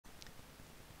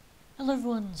Hello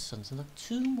everyone, Sons of Luck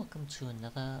 2, welcome to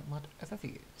another mod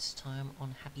overview, this time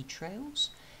on HappyTrails,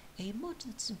 a mod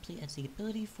that simply adds the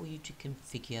ability for you to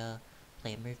configure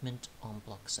player movement on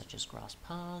blocks such as grass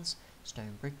paths,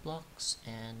 stone brick blocks,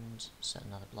 and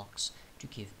certain other blocks to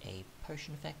give a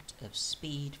potion effect of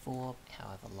speed for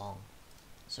however long,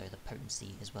 so the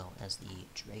potency as well as the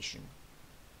duration.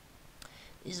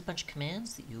 There's a bunch of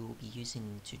commands that you will be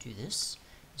using to do this,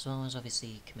 as well as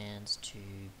obviously commands to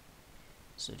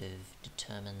sort of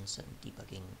determine certain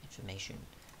debugging information,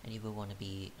 and you will want to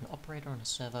be an operator on a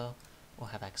server or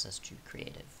have access to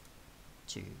creative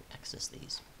to access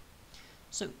these.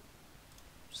 So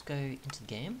let's go into the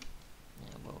game.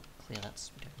 Now we'll clear that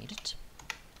so we don't need it.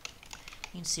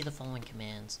 You can see the following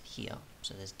commands here.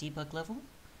 So there's debug level,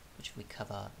 which if we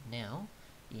cover now,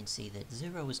 you can see that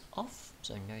 0 is off,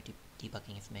 so no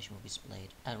debugging information will be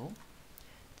displayed at all.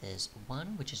 There's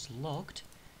 1, which is logged,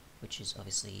 which is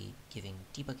obviously giving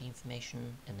debugging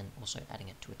information and then also adding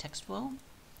it to a text file.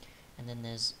 And then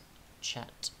there's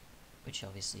chat, which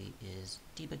obviously is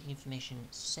debugging information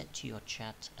set to your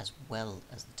chat as well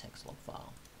as the text log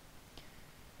file.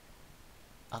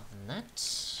 Other than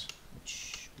that,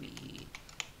 which we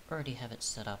already have it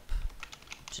set up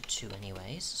to 2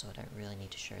 anyways, so I don't really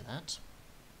need to show that.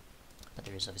 But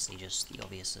there is obviously just the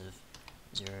obvious of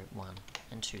 0, 1,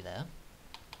 and 2 there.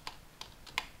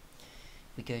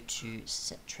 We go to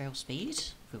set trail speed.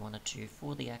 If we wanted to,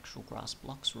 for the actual grass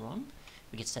blocks we're on,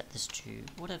 we could set this to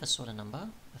whatever sort of number.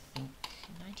 I think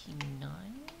 99?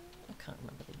 I can't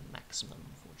remember the maximum,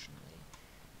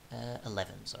 unfortunately.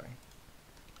 11, sorry.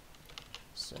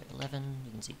 So 11,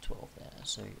 you can see 12 there.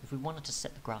 So if we wanted to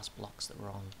set the grass blocks that we're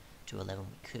on to 11,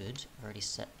 we could. I've already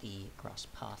set the grass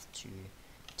path to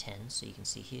 10, so you can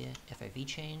see here, FOV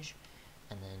change,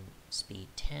 and then speed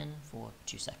 10 for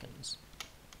 2 seconds.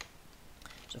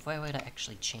 So if I were to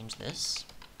actually change this,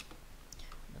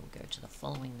 then we'll go to the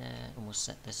following there, and we'll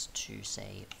set this to,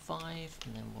 say, 5,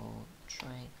 and then we'll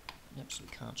try, nope, so we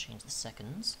can't change the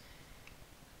seconds,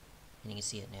 and you can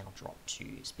see it now drop to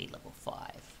speed level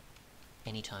 5.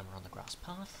 Anytime we're on the grass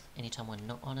path, anytime we're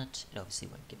not on it, it obviously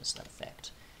won't give us that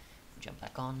effect. If we jump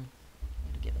back on,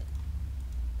 it'll give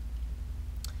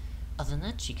it. Other than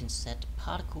that, you can set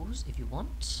particles if you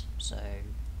want, so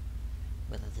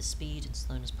whether the speed and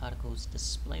slowness particles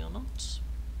display or not.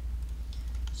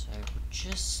 So we'll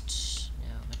just,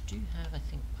 now I do have, I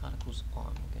think, particles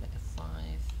on. We'll go to F5,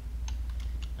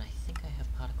 and I think I have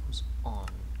particles on,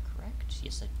 correct?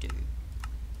 Yes, I do.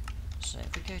 So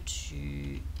if we go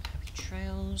to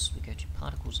HappyTrails, we go to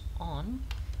particles on,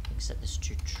 we can set this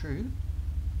to true.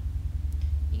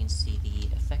 You can see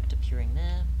the effect appearing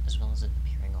there, as well as it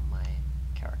appearing on my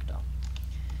character.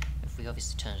 If we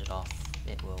obviously turn it off,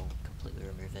 it will completely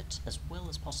remove it, as well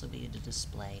as possibly the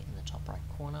display in the top right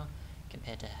corner,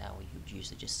 compared to how you would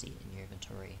usually just see it in your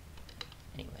inventory.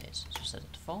 Anyways, so set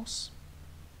it to false.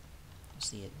 You'll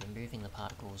see it removing the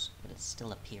particles, but it's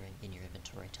still appearing in your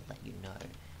inventory to let you know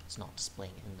it's not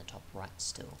displaying in the top right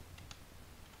still.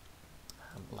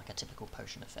 Like a typical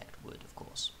potion effect would, of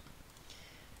course.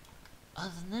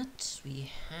 Other than that,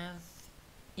 we have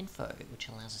info, which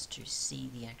allows us to see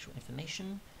the actual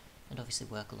information and obviously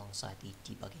work alongside the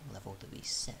debugging level that we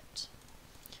set.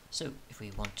 So if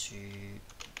we want to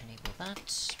enable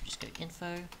that, we just go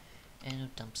info and it'll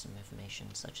dump some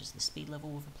information such as the speed level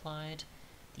we've applied,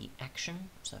 the action,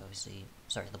 so obviously,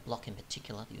 sorry, the block in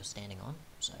particular that you're standing on,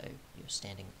 so you're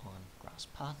standing on grass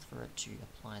path for it to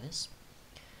apply this,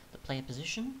 the player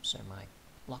position, so my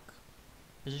block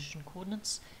position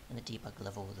coordinates, and the debug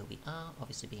level that we are,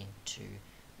 obviously being 2,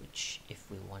 which if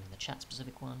we were wanting the chat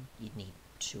specific one, you'd need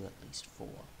 2 at least for.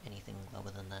 Anything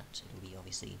lower than that, it'll be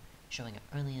obviously showing it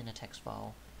only in a text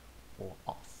file or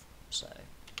off. So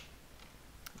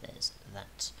there's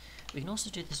that. We can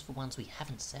also do this for ones we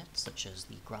haven't set, such as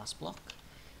the grass block,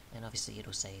 and obviously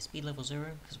it'll say speed level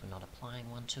 0 because we're not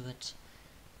applying one to it.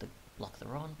 The block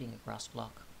they're on being a grass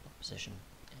block position,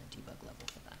 and debug level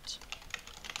for that.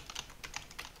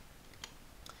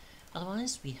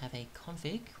 Otherwise, we have a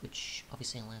config, which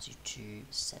obviously allows you to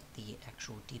set the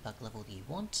actual debug level that you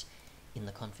want in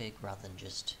the config rather than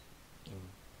just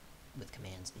with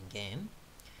commands in-game.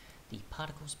 The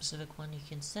particle-specific one you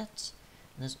can set,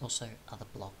 and there's also other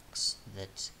blocks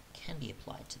that can be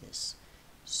applied to this.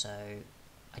 So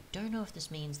I don't know if this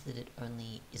means that it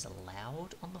only is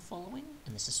allowed on the following,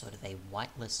 and this is sort of a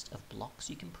whitelist of blocks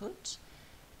you can put,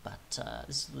 but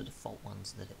this is the default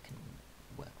ones that it can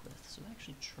work with. So we'll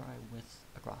actually try with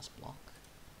a grass block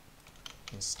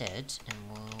instead, and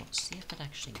we'll see if it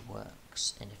actually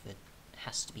works, and if it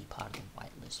has to be part of the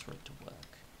whitelist for it to work.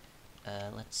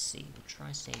 Let's see, we'll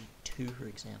try say 2 for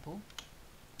example,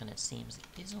 and it seems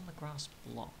it is on the grass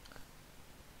block.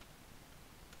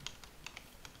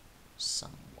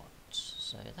 Somewhat.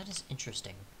 So that is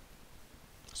interesting.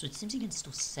 So it seems you can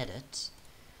still set it,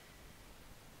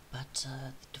 but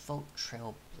the default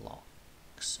trail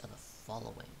blocks are the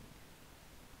following.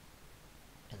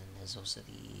 And then there's also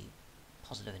the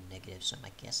positive and negative, so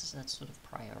my guess is that's sort of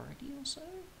priority or so?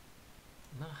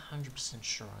 I'm not 100%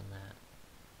 sure on that.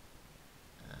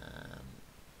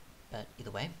 But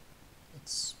either way,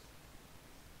 it's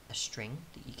a string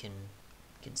that you can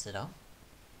consider.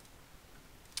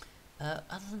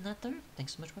 Other than that though,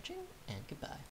 thanks so much for watching, and goodbye.